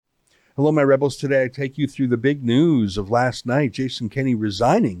Hello, my rebels. Today I take you through the big news of last night. Jason Kenney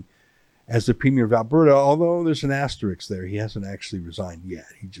resigning as the Premier of Alberta, although there's an asterisk there. He hasn't actually resigned yet.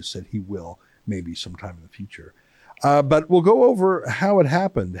 He just said he will, maybe sometime in the future. But we'll go over how it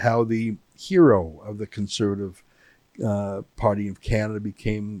happened, how the hero of the Conservative Party of Canada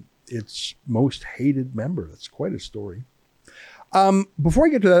became its most hated member. That's quite a story. Before I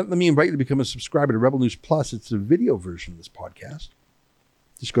get to that, let me invite you to become a subscriber to Rebel News Plus. It's a video version of this podcast.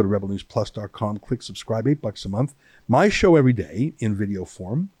 Just go to rebelnewsplus.com, click subscribe, $8 a month. My show every day in video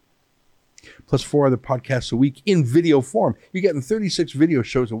form, plus 4 other podcasts a week in video form. You're getting 36 video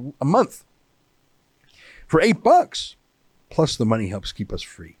shows a month for $8. Plus the money helps keep us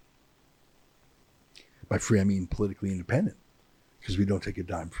free. By free, I mean politically independent, because we don't take a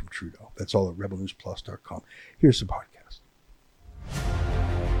dime from Trudeau. That's all at rebelnewsplus.com. Here's the podcast.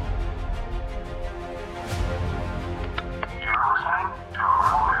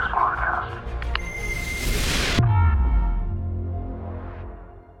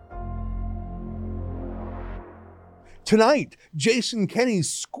 Tonight, Jason Kenney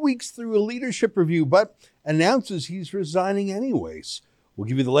squeaks through a leadership review, but announces he's resigning anyways. We'll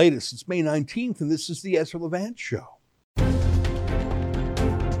give you the latest. It's May 19th, and this is the Ezra Levant Show.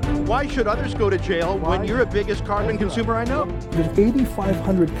 Why should others go to jail when you're the biggest carbon consumer I know? There's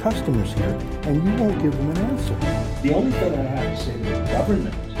 8,500 customers here, and you won't give them an answer. The only thing I have to say to the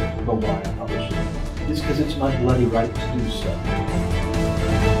government about why I publish it is because it's my bloody right to do so.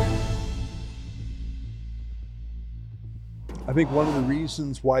 I think one of the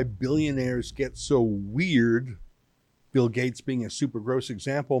reasons why billionaires get so weird, Bill Gates being a super gross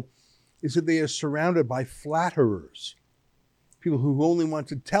example, is that they are surrounded by flatterers, people who only want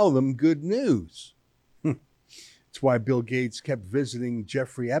to tell them good news. It's why Bill Gates kept visiting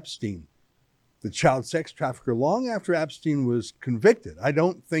Jeffrey Epstein, the child sex trafficker, long after Epstein was convicted. I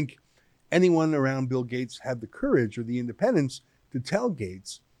don't think anyone around Bill Gates had the courage or the independence to tell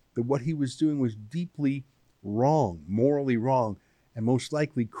Gates that what he was doing was deeply wrong, morally wrong, and most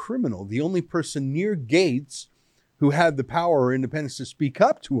likely criminal. The only person near Gates who had the power or independence to speak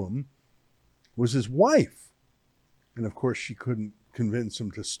up to him was his wife. And of course, she couldn't convince him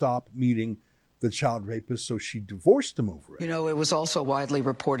to stop meeting the child rapist, so she divorced him over it. You know, it was also widely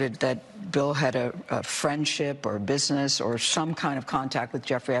reported that Bill had a friendship or business or some kind of contact with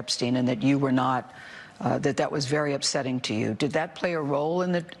Jeffrey Epstein, and that you were not, that was very upsetting to you. Did that play a role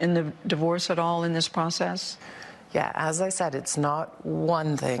in the divorce at all in this process? Yeah, as I said, it's not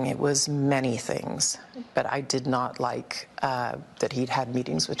one thing, it was many things. But I did not like that he'd had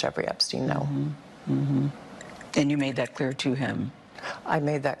meetings with Jeffrey Epstein, no. Mm-hmm. Mm-hmm. And you made that clear to him? I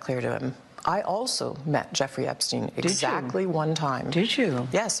made that clear to him. I also met Jeffrey Epstein exactly one time. Did you?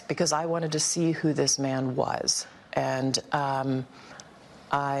 Yes, because I wanted to see who this man was. And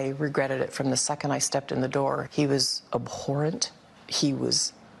I regretted it from the second I stepped in the door. He was abhorrent. He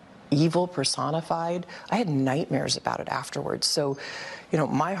was evil personified. I had nightmares about it afterwards. So, you know,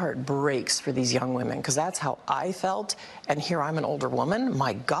 my heart breaks for these young women because that's how I felt. And here I'm an older woman.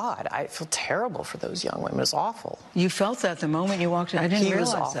 My God, I feel terrible for those young women. It's awful. You felt that the moment you walked in. I didn't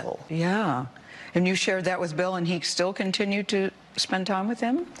realize that. He was awful. That. Yeah. And you shared that with Bill, and he still continued to spend time with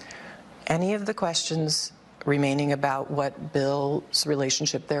him? Any of the questions remaining about what Bill's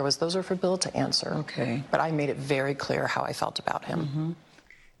relationship there was, those are for Bill to answer. Okay. But I made it very clear how I felt about him. Mm-hmm.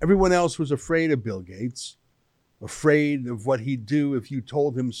 Everyone else was afraid of Bill Gates, afraid of what he'd do if you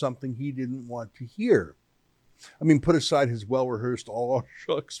told him something he didn't want to hear. I mean, put aside his well-rehearsed all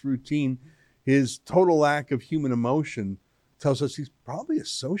shucks routine, his total lack of human emotion tells us he's probably a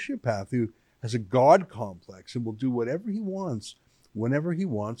sociopath who has a God complex and will do whatever he wants, whenever he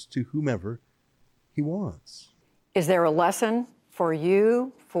wants, to whomever he wants. Is there a lesson for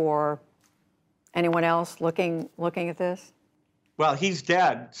you, for anyone else looking at this? Well, he's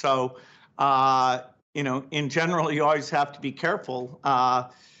dead. So, you know, in general, you always have to be careful.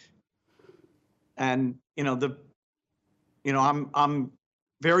 And, I'm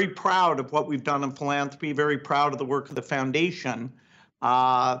very proud of what we've done in philanthropy, very proud of the work of the foundation.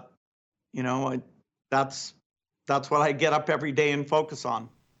 That's what I get up every day and focus on.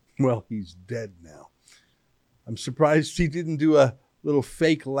 Well, he's dead now. I'm surprised he didn't do a little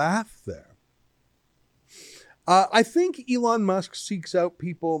fake laugh there. I think Elon Musk seeks out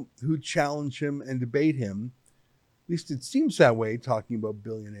people who challenge him and debate him. At least it seems that way, talking about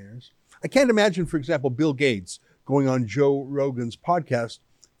billionaires. I can't imagine, for example, Bill Gates going on Joe Rogan's podcast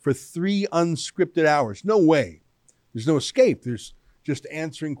for 3 unscripted hours. No way. There's no escape. There's just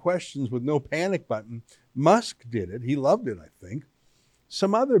answering questions with no panic button. Musk did it. He loved it, I think.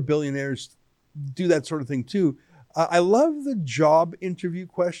 Some other billionaires do that sort of thing too. I love the job interview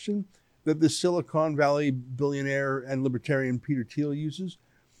question. that the Silicon Valley billionaire and libertarian Peter Thiel uses.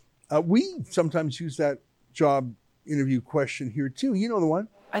 We sometimes use that job interview question here too. You know the one.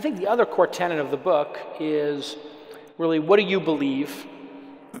 I think the other core tenet of the book is really, what do you believe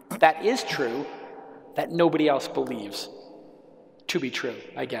that is true that nobody else believes to be true,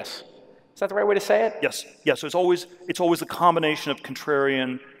 I guess. Is that the right way to say it? Yes. So it's always a combination of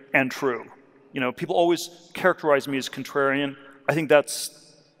contrarian and true. You know, people always characterize me as contrarian. I think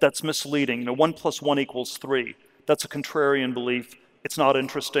that's misleading. 1 + 1 = 3. That's a contrarian belief. It's not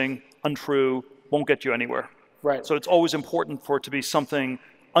interesting, untrue, won't get you anywhere. Right. So it's always important for it to be something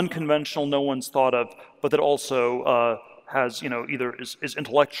unconventional, no one's thought of, but that also has, either is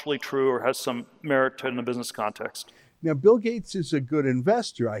intellectually true or has some merit to it in a business context. Now, Bill Gates is a good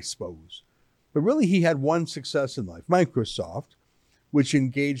investor, I suppose, but really he had one success in life, Microsoft, which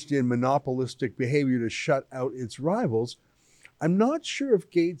engaged in monopolistic behavior to shut out its rivals. I'm not sure if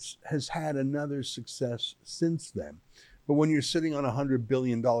Gates has had another success since then. But when you're sitting on $100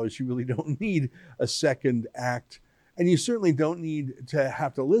 billion, you really don't need a second act. And you certainly don't need to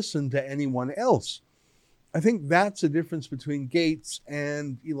have to listen to anyone else. I think that's the difference between Gates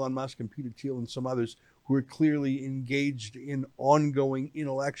and Elon Musk and Peter Thiel and some others who are clearly engaged in ongoing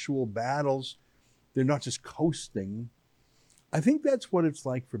intellectual battles. They're not just coasting. I think that's what it's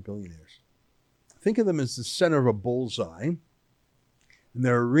like for billionaires. Think of them as the center of a bullseye. And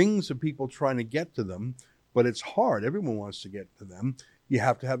there are rings of people trying to get to them, but it's hard. Everyone wants to get to them. You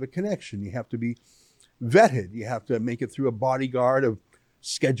have to have a connection. You have to be vetted. You have to make it through a bodyguard of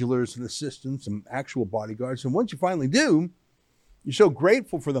schedulers and assistants and actual bodyguards. And once you finally do, you're so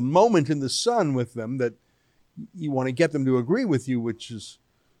grateful for the moment in the sun with them that you want to get them to agree with you, which is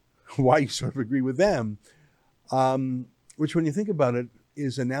why you sort of agree with them, which when you think about it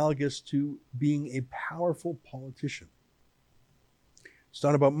is analogous to being a powerful politician. It's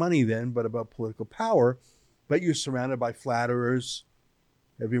not about money then, but about political power. But you're surrounded by flatterers.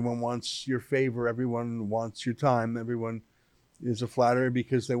 Everyone wants your favor. Everyone wants your time. Everyone is a flatterer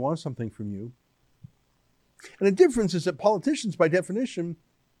because they want something from you. And the difference is that politicians, by definition,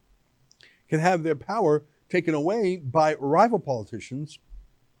 can have their power taken away by rival politicians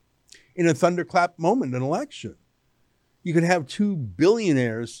in a thunderclap moment, an election. You can have 2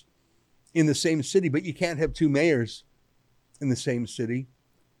 billionaires in the same city, but you can't have 2 mayors in the same city.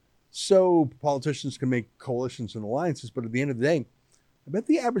 So politicians can make coalitions and alliances, but at the end of the day, I bet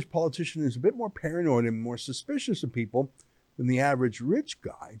the average politician is a bit more paranoid and more suspicious of people than the average rich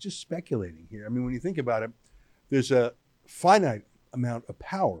guy. Just speculating here. I mean, when you think about it, there's a finite amount of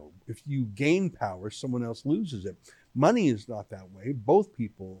power. If you gain power, someone else loses it. Money is not that way. Both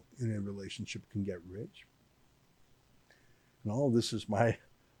people in a relationship can get rich. And all of this is my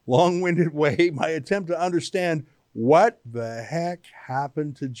long-winded way, my attempt to understand what the heck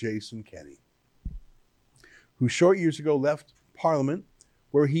happened to Jason Kenney, who short years ago left Parliament,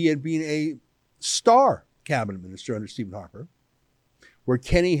 where he had been a star cabinet minister under Stephen Harper, where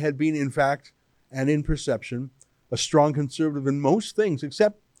Kenney had been, in fact, and in perception, a strong conservative in most things,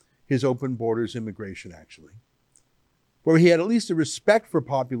 except his open borders immigration, actually, where he had at least a respect for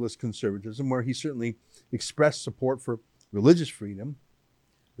populist conservatism, where he certainly expressed support for religious freedom,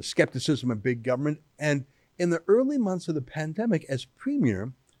 the skepticism of big government, and in the early months of the pandemic as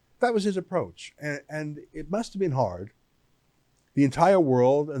premier, that was his approach. And it must have been hard. The entire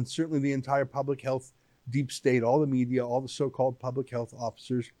world, and certainly the entire public health deep state, all the media, all the so-called public health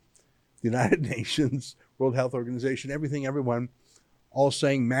officers, the United Nations, World Health Organization, everything, everyone, all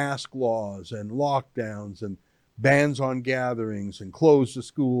saying mask laws and lockdowns and bans on gatherings and closed the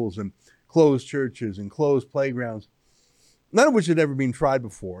schools and closed churches and closed playgrounds, none of which had ever been tried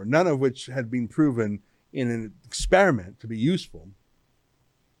before, none of which had been proven in an experiment to be useful,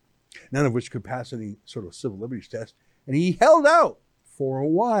 none of which could pass any sort of civil liberties test. And he held out for a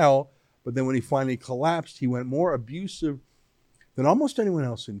while, but then when he finally collapsed, he went more abusive than almost anyone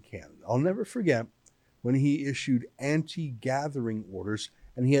else in Canada. I'll never forget when he issued anti-gathering orders,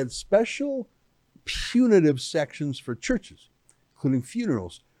 and he had special punitive sections for churches, including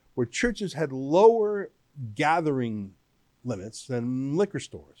funerals, where churches had lower gathering limits than liquor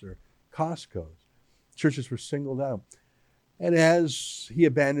stores or Costco's. Churches were singled out. And as he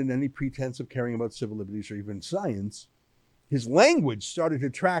abandoned any pretense of caring about civil liberties or even science, his language started to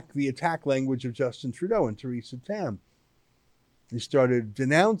track the attack language of Justin Trudeau and Theresa Tam. He started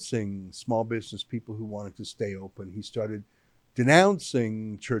denouncing small business people who wanted to stay open. He started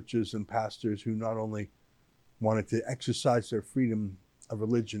denouncing churches and pastors who not only wanted to exercise their freedom of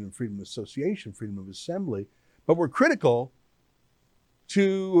religion and freedom of association, freedom of assembly, but were critical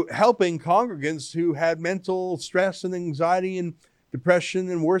to helping congregants who had mental stress and anxiety and depression,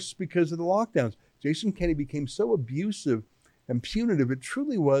 and worse because of the lockdowns. Jason Kenney became so abusive and punitive. It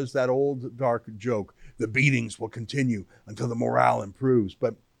truly was that old dark joke. The beatings will continue until the morale improves.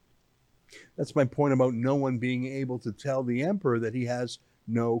 But that's my point about no one being able to tell the emperor that he has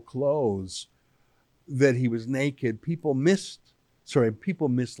no clothes, that he was naked. People mislead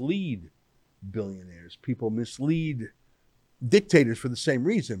billionaires. People mislead dictators for the same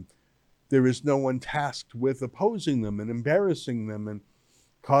reason. There is no one tasked with opposing them and embarrassing them and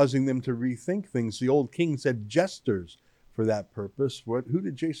causing them to rethink things. The old king said jesters for that purpose. Who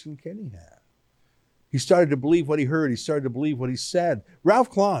did Jason Kenney have? He started to believe what he heard. He started to believe what he said. Ralph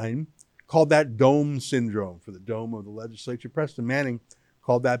Klein called that dome syndrome for the dome of the legislature. Preston Manning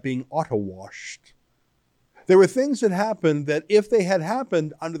called that being auto-washed. There were things that happened that if they had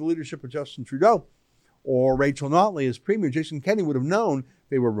happened under the leadership of Justin Trudeau or Rachel Notley as premier, Jason Kenney would have known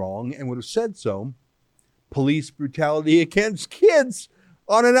they were wrong and would have said so. Police brutality against kids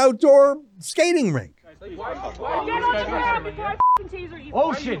on an outdoor skating rink.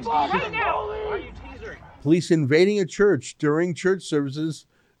 Oh, shit. Right now. Police invading a church during church services.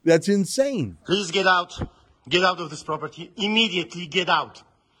 That's insane. Please get out. Get out of this property. Immediately get out.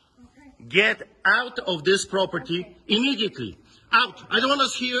 Get out of this property immediately. Out. I don't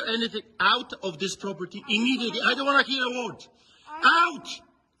want to hear anything. Out of this property immediately. I don't want to hear a word. Out.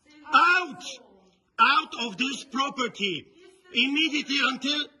 Out. Out of this property immediately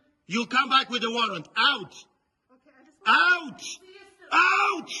until you come back with a warrant. Out. Out.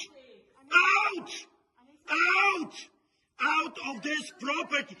 Out. Out. Out. Out of this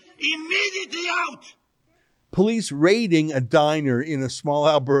property. Immediately out. Police raiding a diner in a small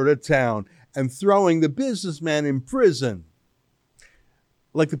Alberta town and throwing the businessman in prison.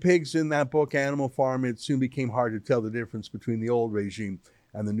 Like the pigs in that book, Animal Farm, it soon became hard to tell the difference between the old regime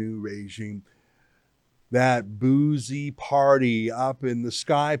and the new regime. That boozy party up in the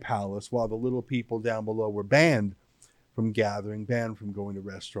Sky Palace while the little people down below were banned from gathering, banned from going to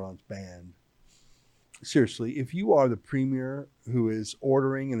restaurants, banned. Seriously, if you are the premier who is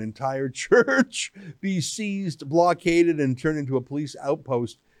ordering an entire church be seized, blockaded, and turned into a police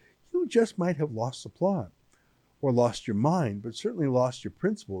outpost, you just might have lost the plot or lost your mind, but certainly lost your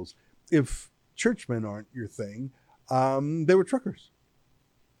principles. If churchmen aren't your thing, they were truckers.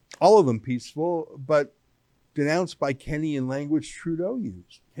 All of them peaceful, but denounced by Kenney in language Trudeau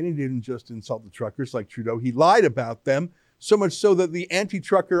used. Kenney didn't just insult the truckers like Trudeau. He lied about them, so much so that the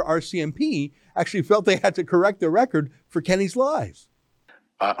anti-trucker RCMP actually felt they had to correct their record for Kenney's lies.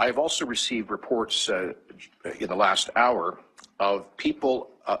 I've also received reports in the last hour of people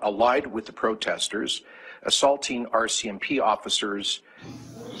allied with the protesters assaulting RCMP officers.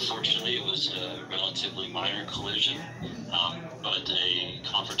 Unfortunately, it was a relatively minor collision, but a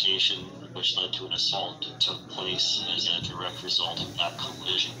confrontation which led to an assault took place as a direct result of that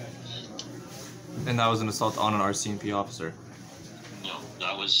collision. And that was an assault on an RCMP officer? No,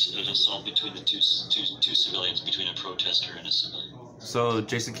 that was an assault between the two civilians, between a protester and a civilian. So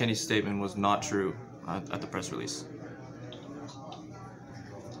Jason Kenney's statement was not true at the press release?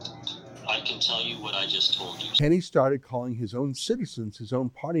 I can tell you what I just told you. Kenney started calling his own citizens, his own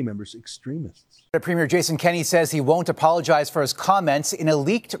party members, extremists. Premier Jason Kenney says he won't apologize for his comments in a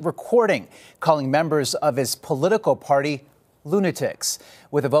leaked recording, calling members of his political party lunatics.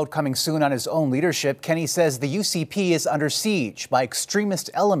 With a vote coming soon on his own leadership, Kenney says the UCP is under siege by extremist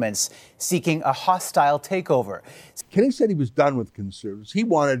elements seeking a hostile takeover. Kenney said he was done with conservatives. He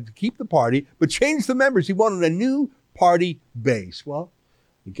wanted to keep the party, but change the members. He wanted a new party base. Well,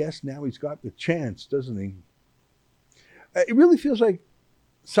 I guess now he's got the chance, doesn't he? It really feels like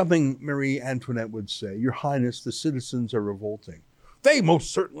something Marie Antoinette would say. Your Highness, the citizens are revolting. They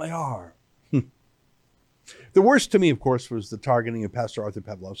most certainly are. The worst to me, of course, was the targeting of Pastor Arthur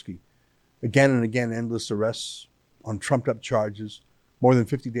Pawlowski. Again and again, endless arrests on trumped-up charges, more than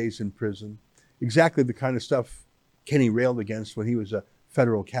 50 days in prison. Exactly the kind of stuff Kenney railed against when he was a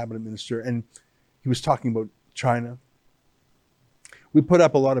federal cabinet minister. And he was talking about China. We put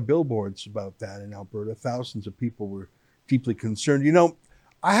up a lot of billboards about that in Alberta. Thousands of people were deeply concerned. You know,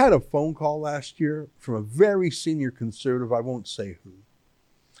 I had a phone call last year from a very senior conservative, I won't say who.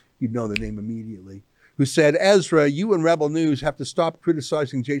 You'd know the name immediately, who said, Ezra, you and Rebel News have to stop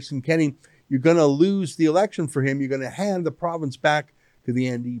criticizing Jason Kenney. You're going to lose the election for him. You're going to hand the province back to the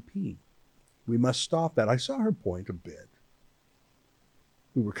NDP. We must stop that. I saw her point a bit.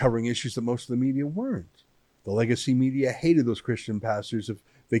 We were covering issues that most of the media weren't. The legacy media hated those Christian pastors if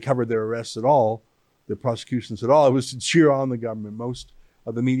they covered their arrests at all, their prosecutions at all. It was to cheer on the government. Most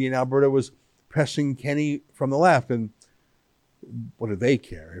of the media in Alberta was pressing Kenney from the left. And what do they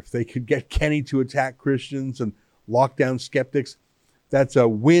care? If they could get Kenney to attack Christians and lock down skeptics, That's a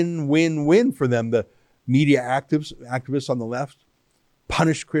win-win-win for them. The media activists on the left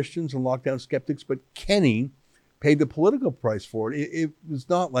punished Christians and locked down skeptics, but Kenney paid the political price for it. It was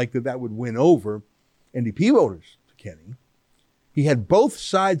not like that would win over NDP voters to Kenney. He had both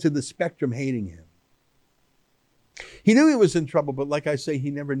sides of the spectrum hating him. He knew he was in trouble, but like I say,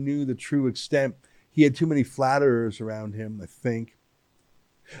 he never knew the true extent. He had too many flatterers around him, I think.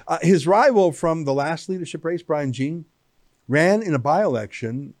 His rival from the last leadership race, Brian Jean, ran in a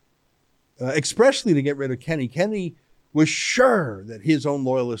by-election expressly to get rid of Kenney. Kenney was sure that his own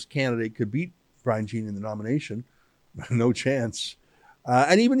loyalist candidate could beat Brian Jean in the nomination. No chance.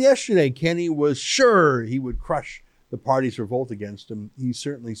 And even yesterday, Kenney was sure he would crush the party's revolt against him. He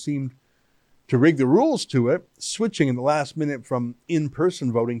certainly seemed to rig the rules to it, switching in the last minute from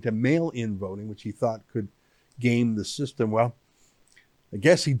in-person voting to mail-in voting, which he thought could game the system. Well, I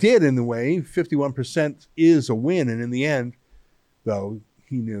guess he did in the way. 51% is a win. And in the end, though,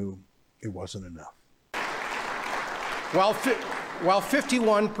 he knew it wasn't enough. While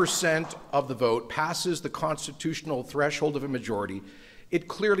 51% of the vote passes the constitutional threshold of a majority, it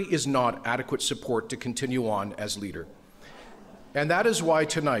clearly is not adequate support to continue on as leader. And that is why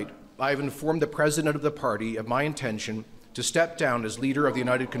tonight I have informed the president of the party of my intention to step down as leader of the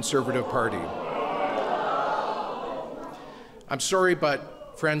United Conservative Party. I'm sorry,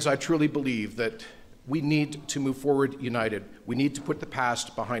 but friends, I truly believe that we need to move forward united. We need to put the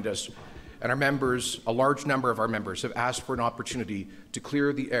past behind us. And our members, a large number of our members, have asked for an opportunity to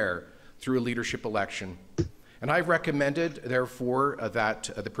clear the air through a leadership election. And I've recommended, therefore, that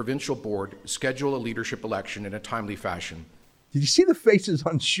the provincial board schedule a leadership election in a timely fashion. Did you see the faces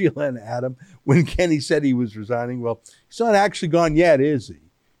on Sheila and Adam when Kenney said he was resigning? Well, he's not actually gone yet, is he?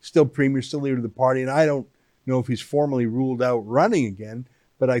 Still premier, still leader of the party, and I don't know if he's formally ruled out running again,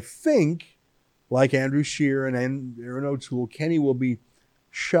 but I think, like Andrew Scheer and Aaron O'Toole, Kenney will be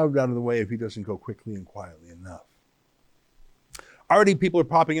shoved out of the way if he doesn't go quickly and quietly enough. Already people are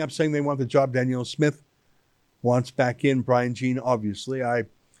popping up saying they want the job. Danielle Smith wants back in. Brian Jean, obviously. I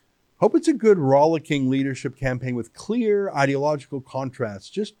hope it's a good, rollicking leadership campaign with clear ideological contrasts,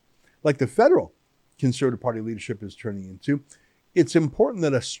 just like the federal Conservative Party leadership is turning into. It's important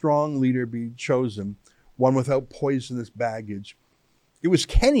that a strong leader be chosen, one without poisonous baggage. It was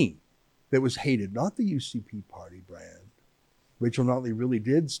Kenney that was hated, not the UCP party brand. Rachel Notley really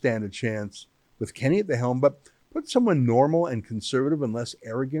did stand a chance with Kenney at the helm, but put someone normal and conservative and less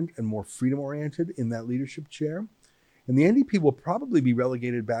arrogant and more freedom-oriented in that leadership chair, and the NDP will probably be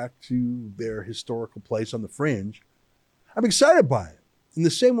relegated back to their historical place on the fringe. I'm excited by it, in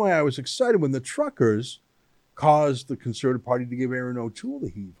the same way I was excited when the truckers caused the Conservative Party to give Aaron O'Toole the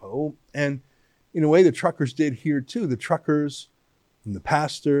heave-ho, and in a way the truckers did here too. The truckers and the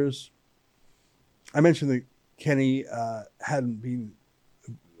pastors. I mentioned that Kenney hadn't been,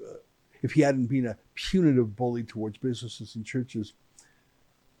 if he hadn't been a punitive bully towards businesses and churches,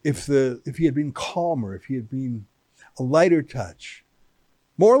 if he had been calmer, if he had been a lighter touch,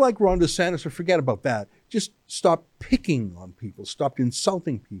 more like Ron DeSantis, or forget about that, just stop picking on people, stopped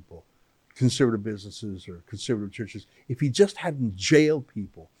insulting people, conservative businesses or conservative churches. If he just hadn't jailed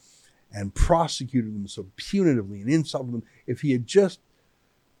people and prosecuted them so punitively and insulted them, if he had just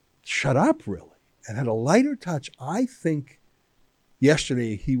shut up, really, and had a lighter touch, I think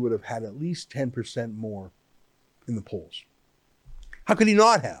yesterday he would have had at least 10% more in the polls. How could he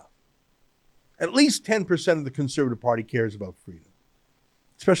not have? At least 10% of the Conservative Party cares about freedom,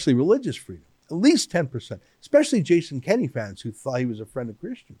 especially religious freedom. At least 10%, especially Jason Kenney fans who thought he was a friend of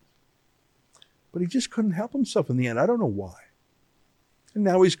Christians. But he just couldn't help himself in the end. I don't know why. And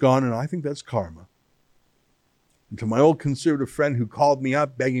now he's gone, and I think that's karma. And to my old conservative friend who called me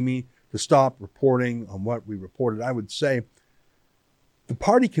up begging me to stop reporting on what we reported, I would say the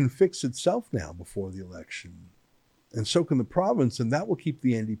party can fix itself now before the election. And so can the province, and that will keep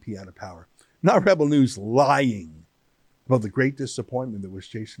the NDP out of power. Not Rebel News lying about the great disappointment that was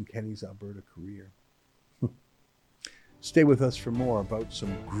Jason Kenney's Alberta career. Stay with us for more about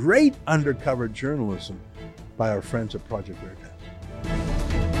some great undercover journalism by our friends at Project Veritas.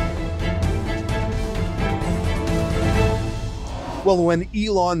 Well, when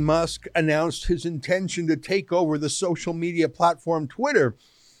Elon Musk announced his intention to take over the social media platform Twitter,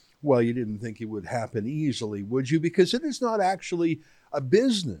 well, you didn't think it would happen easily, would you? Because it is not actually a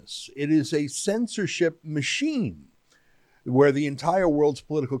business. It is a censorship machine where the entire world's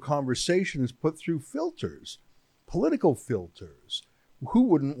political conversation is put through filters, political filters. Who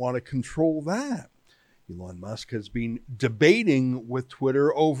wouldn't want to control that? Elon Musk has been debating with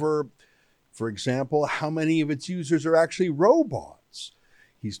Twitter over, for example, how many of its users are actually robots.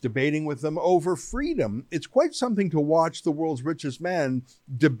 He's debating with them over freedom. It's quite something to watch the world's richest man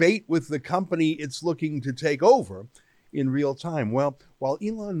debate with the company it's looking to take over in real time. Well, while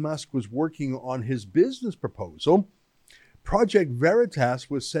Elon Musk was working on his business proposal, Project Veritas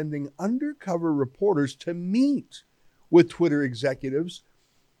was sending undercover reporters to meet with Twitter executives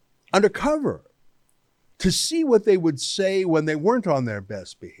undercover to see what they would say when they weren't on their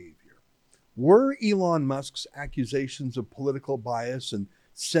best behavior. Were Elon Musk's accusations of political bias and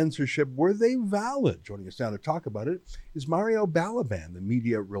censorship, were they valid? Joining us now to talk about it is Mario Balaban, the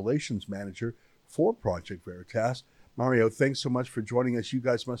media relations manager for Project Veritas. Mario, thanks so much for joining us. You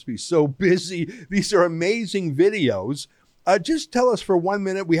guys must be so busy. These are amazing videos. Just tell us for 1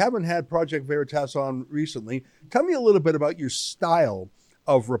 minute, we haven't had Project Veritas on recently. Tell me a little bit about your style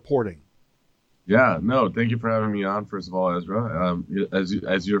of reporting. Yeah, no, thank you for having me on, first of all, Ezra.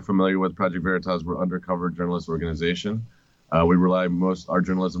 As you're familiar with, Project Veritas, we're an undercover journalist organization. Our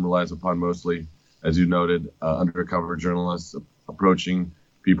journalism relies upon mostly, as you noted, undercover journalists approaching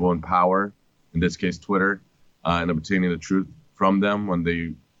people in power, in this case Twitter, and obtaining the truth from them when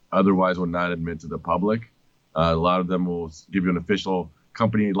they otherwise would not admit to the public. A lot of them will give you an official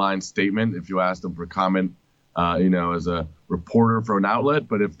company line statement if you ask them for comment, as a reporter for an outlet.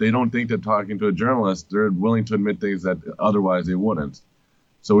 But if they don't think they're talking to a journalist, they're willing to admit things that otherwise they wouldn't.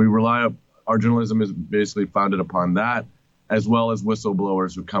 So our journalism is basically founded upon that, as well as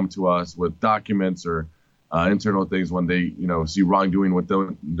whistleblowers who come to us with documents or internal things when they, see wrongdoing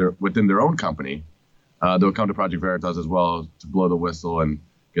within their own company. They'll come to Project Veritas as well to blow the whistle and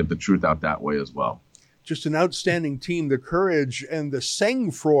get the truth out that way as well. Just an outstanding team, the courage and the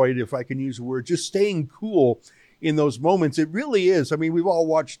sang-froid, if I can use the word, just staying cool in those moments. It really is. I mean, we've all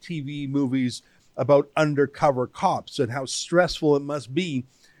watched TV movies about undercover cops and how stressful it must be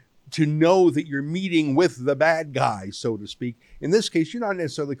to know that you're meeting with the bad guy, so to speak. In this case, you're not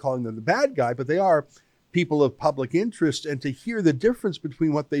necessarily calling them the bad guy, but they are people of public interest. And to hear the difference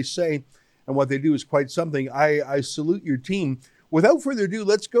between what they say and what they do is quite something. I salute your team. Without further ado,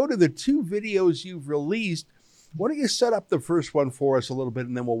 let's go to the two videos you've released. Why don't you set up the first one for us a little bit,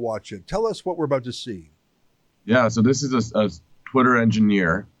 and then we'll watch it. Tell us what we're about to see. Yeah, so this is a Twitter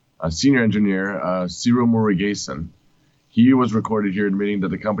engineer, a senior engineer, Cyril Murugesan. He was recorded here admitting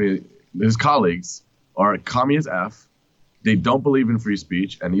that the company, his colleagues, are commie as F. They don't believe in free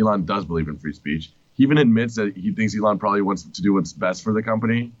speech, and Elon does believe in free speech. He even admits that he thinks Elon probably wants to do what's best for the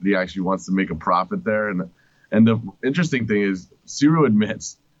company. That he actually wants to make a profit there. And the interesting thing is, Cyril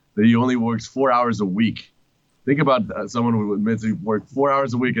admits that he only works 4 hours a week. Think about someone who admits he worked 4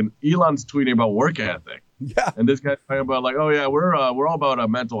 hours a week, and Elon's tweeting about work ethic. Yeah. And this guy's talking about like, oh yeah, we're all about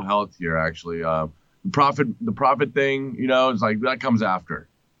mental health here. Actually, the profit thing, it's like that comes after.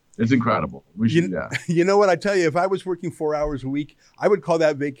 It's incredible. You know what? I tell you, if I was working 4 hours a week, I would call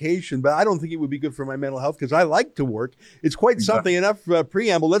that vacation, but I don't think it would be good for my mental health because I like to work. It's quite something. Enough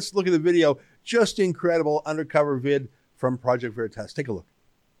preamble. Let's look at the video. Just incredible undercover vid from Project Veritas. Take a look.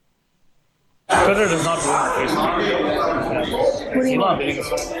 Twitter does not do Elon believe in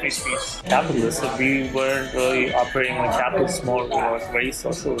free speech. Capitalists, if we weren't really operating in a capitalist mode, we were very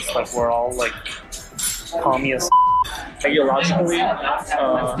socialist. Like we're all like communist. Ideologically,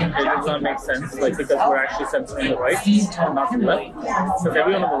 it does not make sense, like because we're actually censoring the right and not the left. Because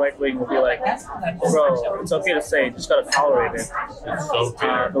everyone on the right wing will be like, bro, it's okay to say, you just gotta tolerate it.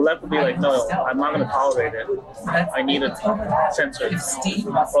 The left will be like, no, I'm not gonna tolerate it. I need it censored,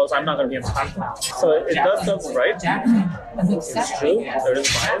 or else I'm not gonna be on the platform. So it does serve the right. It's true, there is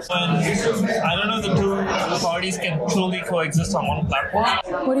bias. I don't know if the two parties can truly coexist on one platform.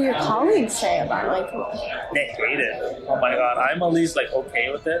 What do your colleagues say about it? They hate it. Oh my god, I'm at least like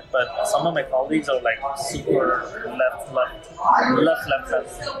okay with it, but some of my colleagues are like super left.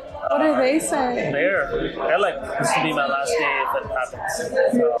 What do they say? They're like, this will be my last day if it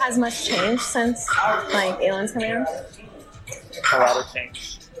happens. So, has much changed since like Elon's coming out? A lot has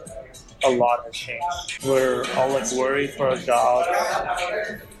changed. A lot has changed. We're all like worried for our jobs.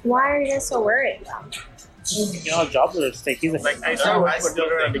 Why are you guys so worried? Jobs are at stake. He's like, I started working for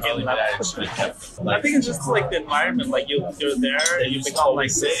Twitter and became like, I think it's just like the environment. Like you're there and you become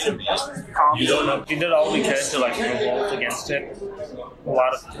like calm. You don't know. We did all we could to like revolt against it. A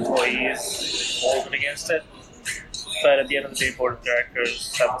lot of employees voted against it. But at the end of the day, board of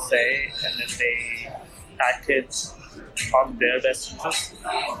directors have a say, and then they acted on their best interest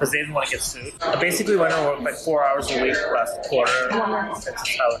because they didn't want to get sued. I basically went to work like 4 hours a week last quarter. That's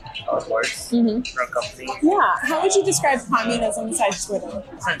just how it works for a company. Yeah. How would you describe communism besides Twitter?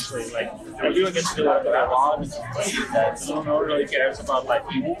 Essentially, like everyone gets to do whatever they want. No one really cares about like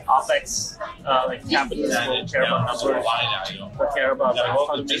OpEx, like capitalists don't care about numbers, but care about like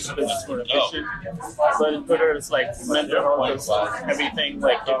how to make the business more efficient. But in Twitter, it's like mental health is everything.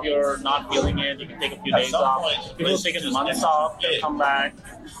 Like if you're not feeling it, you can take a few days off. People taking months off, they'll come back,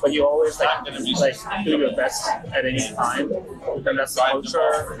 but you always like do your best at any time. And that's the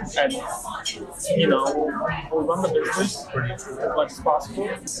culture, and we'll run the business as much as possible.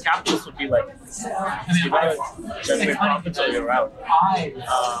 Capitalists would be like, you gotta generate profits or you're out.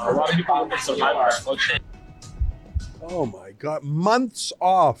 A lot of people look at survival culture. Oh my God, months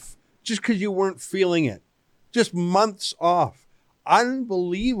off just because you weren't feeling it. Just months off.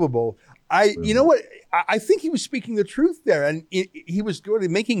 Unbelievable. You know what? I think he was speaking the truth there, and he was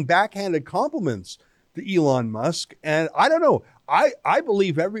making backhanded compliments to Elon Musk. And I don't know. I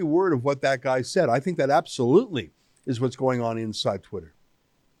believe every word of what that guy said. I think that absolutely is what's going on inside Twitter.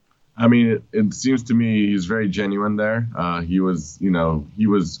 I mean, it seems to me he's very genuine there. He was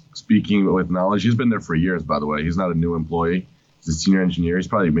speaking with knowledge. He's been there for years, by the way. He's not a new employee. He's a senior engineer. He's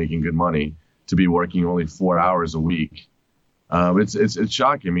probably making good money to be working only 4 hours a week. It's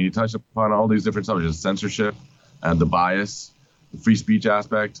shocking. I mean, he touched upon all these different subjects: censorship, and the bias, the free speech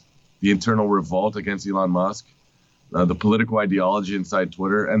aspect, the internal revolt against Elon Musk, the political ideology inside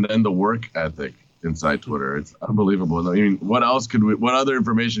Twitter, and then the work ethic inside Twitter. It's unbelievable. I mean, what other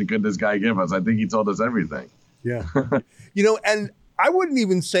information could this guy give us? I think he told us everything. Yeah. And I wouldn't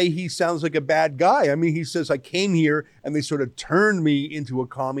even say he sounds like a bad guy. I mean, he says, I came here and they sort of turned me into a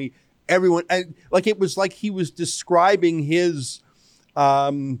commie. Everyone, and like it was like he was describing his,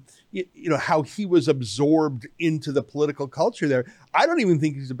 how he was absorbed into the political culture there. I don't even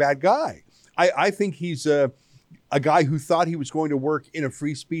think he's a bad guy. I think he's a guy who thought he was going to work in a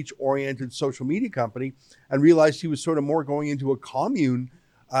free speech oriented social media company and realized he was sort of more going into a commune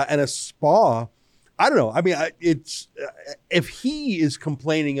and a spa. I don't know. I mean, if he is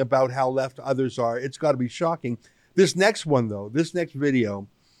complaining about how left others are, it's got to be shocking. This next one, though, this next video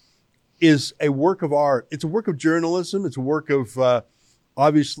is a work of art. It's a work of journalism. It's a work of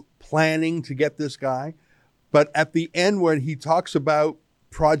obvious planning to get this guy. But at the end, when he talks about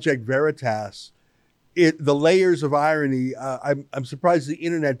Project Veritas, the layers of irony, I'm surprised the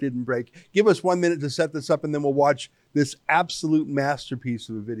internet didn't break. Give us 1 minute to set this up, and then we'll watch this absolute masterpiece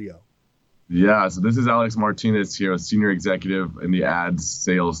of a video. Yeah, so this is Alex Martinez here, a senior executive in the ads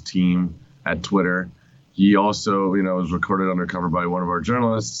sales team at Twitter. He also, was recorded undercover by one of our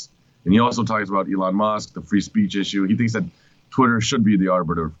journalists. And he also talks about Elon Musk, the free speech issue. He thinks that Twitter should be the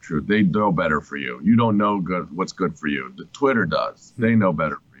arbiter of truth. They know better for you. You don't know what's good for you. Twitter does. They know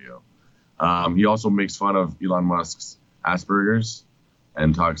better for you. He also makes fun of Elon Musk's Asperger's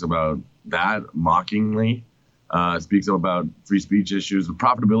and talks about that mockingly. Speaks about free speech issues, the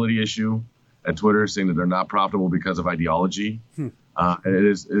profitability issue at Twitter, saying that they're not profitable because of ideology.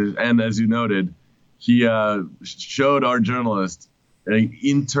 And as you noted, he showed our journalist an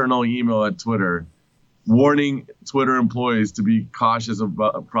internal email at Twitter warning Twitter employees to be cautious of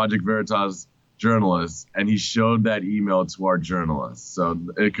Project Veritas journalists, and he showed that email to our journalists. So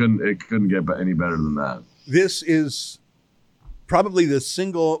it couldn't get any better than that. This is probably the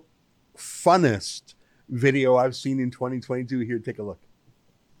single funnest video I've seen in 2022. Here, take a look.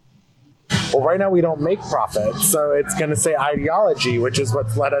 Well, right now we don't make profit, so it's going to say ideology, which is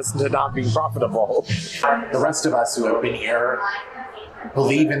what's led us to not being profitable. The rest of us who have been here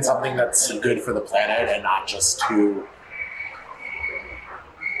believe in something that's good for the planet and not just to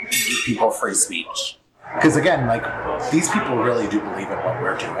give people free speech. Because again, these people really do believe in what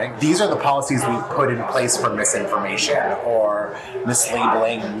we're doing. These are the policies we put in place for misinformation or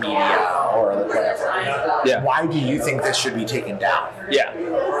mislabeling media or whatever. Yeah. Why do you think this should be taken down? Yeah.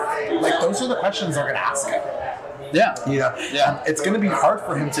 Those are the questions they're going to ask him. Yeah. Yeah. It's going to be hard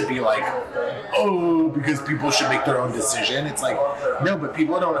for him to be because people should make their own decision. It's no, but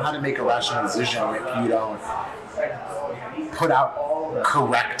people don't know how to make a rational decision if you don't put out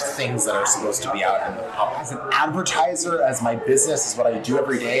correct things that are supposed to be out in the public. As an advertiser, as my business is what I do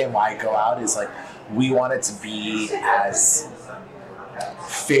every day and why I go out is we want it to be as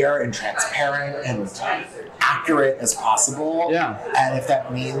fair and transparent and accurate as possible. Yeah. And if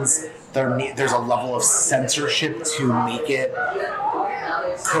that means there's a level of censorship to make it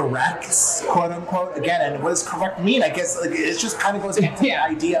correct, quote unquote. Again, and what does correct mean? I guess like, it just kind of goes back to the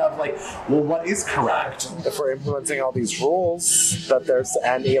idea of like, well, what is correct? If we're implementing all these rules that there's,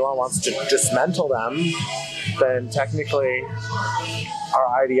 and Elon wants to dismantle them, then technically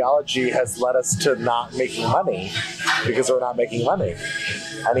our ideology has led us to not making money because we're not making money.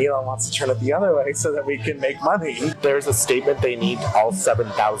 And Elon wants to turn it the other way so that we can make money. There's a statement they need all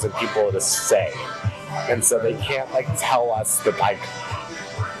 7,000 people to say. And so they can't like tell us that like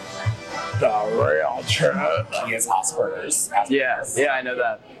the real truth. He has Asperger's. Yeah, I know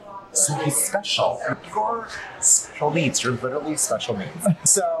that. So he's special. You're special needs. You're literally special needs.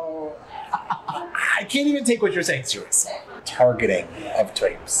 So I can't even take what you're saying seriously. Targeting of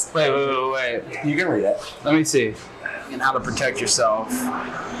tapes. Wait. You can read it. Let me see. And how to protect yourself.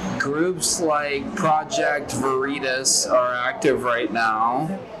 Groups like Project Veritas are active right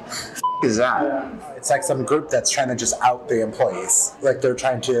now. Is that? It's like some group that's trying to just out the employees. Like they're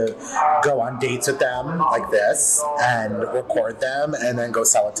trying to go on dates with them like this and record them and then go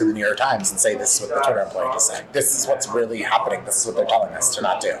sell it to the New York Times and say this is what the Twitter employee just said. This is what's really happening. This is what they're telling us to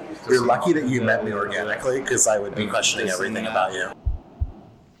not do. You're lucky that you met me organically because I would be questioning everything about you.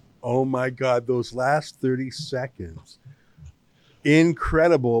 Oh my God, those last 30 seconds.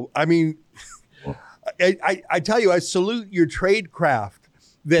 Incredible. I mean, I tell you, I salute your tradecraft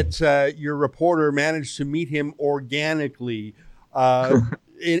that your reporter managed to meet him organically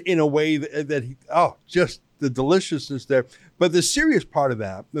in a way that he, just the deliciousness there. But the serious part of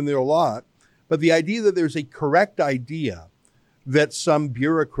that, and there are a lot, but the idea that there's a correct idea that some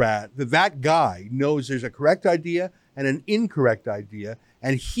bureaucrat, that guy knows there's a correct idea and an incorrect idea,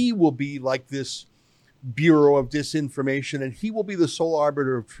 and he will be like this Bureau of Disinformation, and he will be the sole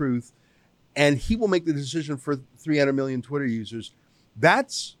arbiter of truth, and he will make the decision for 300 million Twitter users.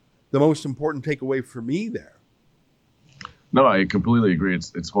 That's the most important takeaway for me there. No, I completely agree.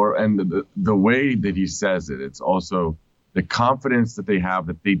 It's horrible. And the way that he says it, it's also the confidence that they have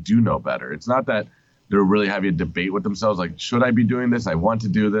that they do know better. It's not that they're really having a debate with themselves, like, should I be doing this? I want to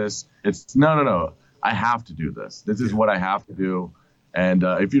do this. It's no. I have to do this. This is what I have to do. And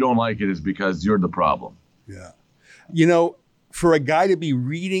if you don't like it, it's because you're the problem. Yeah. You know, for a guy to be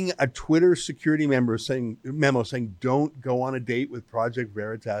reading a Twitter security memo saying, don't go on a date with Project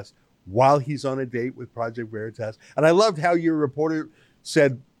Veritas while he's on a date with Project Veritas. And I loved how your reporter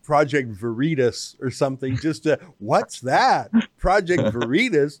said Project Veritas or something, just what's that? Project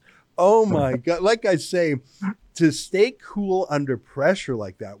Veritas. Oh my God. Like I say, to stay cool under pressure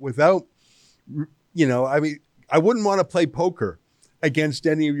like that without, I wouldn't want to play poker against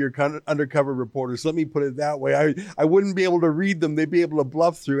any of your undercover reporters. Let me put it that way. I wouldn't be able to read them. They'd be able to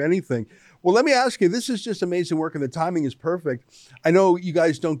bluff through anything. Well, let me ask you, this is just amazing work and the timing is perfect. I know you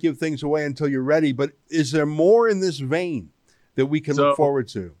guys don't give things away until you're ready, but is there more in this vein that we can look forward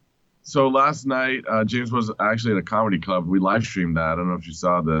to? So last night, James was actually at a comedy club. We live streamed that. I don't know if you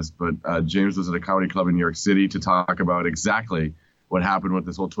saw this, but James was at a comedy club in New York City to talk about exactly what happened with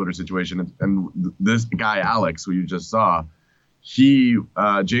this whole Twitter situation. And this guy, Alex, who you just saw,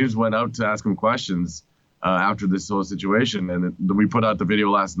 James went out to ask him questions after this whole situation. And we put out the video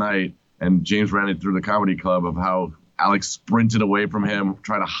last night, and James ran it through the comedy club of how Alex sprinted away from him,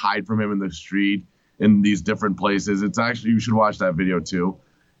 trying to hide from him in the street in these different places. It's actually, you should watch that video too.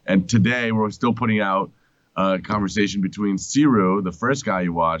 And today we're still putting out a conversation between Siru, the first guy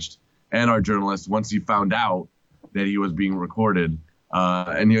you watched, and our journalist once he found out that he was being recorded.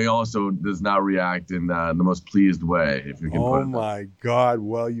 And he also does not react in the most pleased way, if you can put it. Oh my God.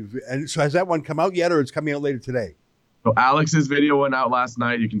 Well, and so has that one come out yet, or it's coming out later today? So Alex's video went out last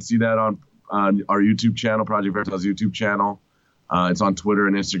night. You can see that on our YouTube channel, Project Veritas YouTube channel. It's on Twitter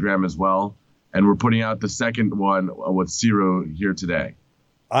and Instagram as well. And we're putting out the second one with Siru here today.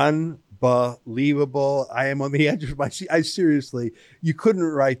 Unbelievable. I am on the edge of my seat. Seriously, you couldn't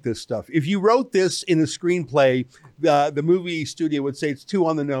write this stuff. If you wrote this in a screenplay, the movie studio would say it's too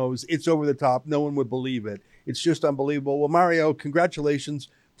on the nose, it's over the top, no one would believe it. It's just unbelievable. Well, Mario, congratulations.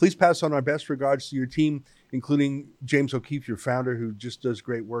 Please pass on our best regards to your team, including James O'Keefe, your founder, who just does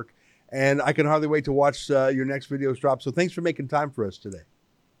great work. And I can hardly wait to watch your next videos drop. So thanks for making time for us today.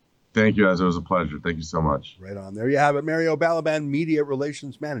 Thank you, Ezra. It was a pleasure. Thank you so much. Right on. There you have it. Mario Balaban, Media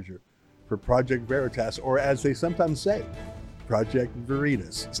Relations Manager for Project Veritas, or as they sometimes say, Project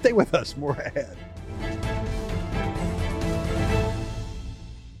Veritas. Stay with us. More ahead.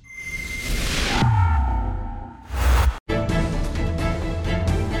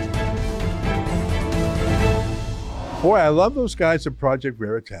 Boy, I love those guys at Project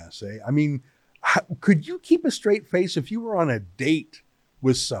Veritas. I mean, could you keep a straight face if you were on a date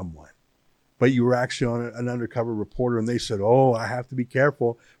with someone but you were actually on an undercover reporter, and they said, oh, I have to be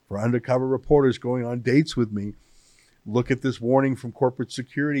careful for undercover reporters going on dates with me. Look at this warning from corporate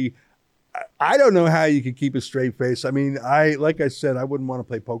security. I don't know how you can keep a straight face. I mean, like I said, I wouldn't want to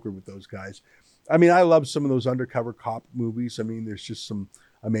play poker with those guys. I mean, I love some of those undercover cop movies. I mean, there's just some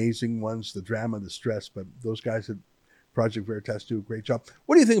amazing ones, the drama, the stress, but those guys at Project Veritas do a great job.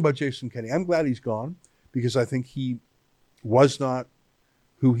 What do you think about Jason Kenney? I'm glad he's gone, because I think he was not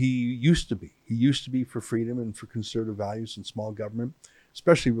who he used to be. He used to be for freedom and for conservative values and small government,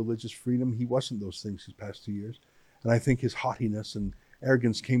 especially religious freedom. He wasn't those things these past 2 years. And I think his haughtiness and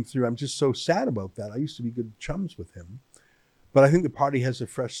arrogance came through. I'm just so sad about that. I used to be good chums with him. But I think the party has a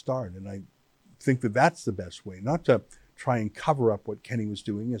fresh start, and I think that that's the best way, not to try and cover up what Kenney was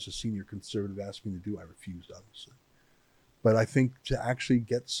doing as a senior conservative asked me to do. I refused, obviously. But I think to actually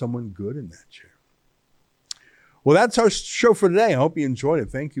get someone good in that chair. Well, that's our show for today. I hope you enjoyed it.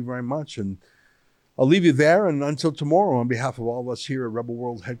 Thank you very much. And I'll leave you there. And until tomorrow, on behalf of all of us here at Rebel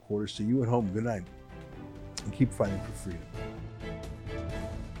World Headquarters, to you at home, good night. And keep fighting for freedom.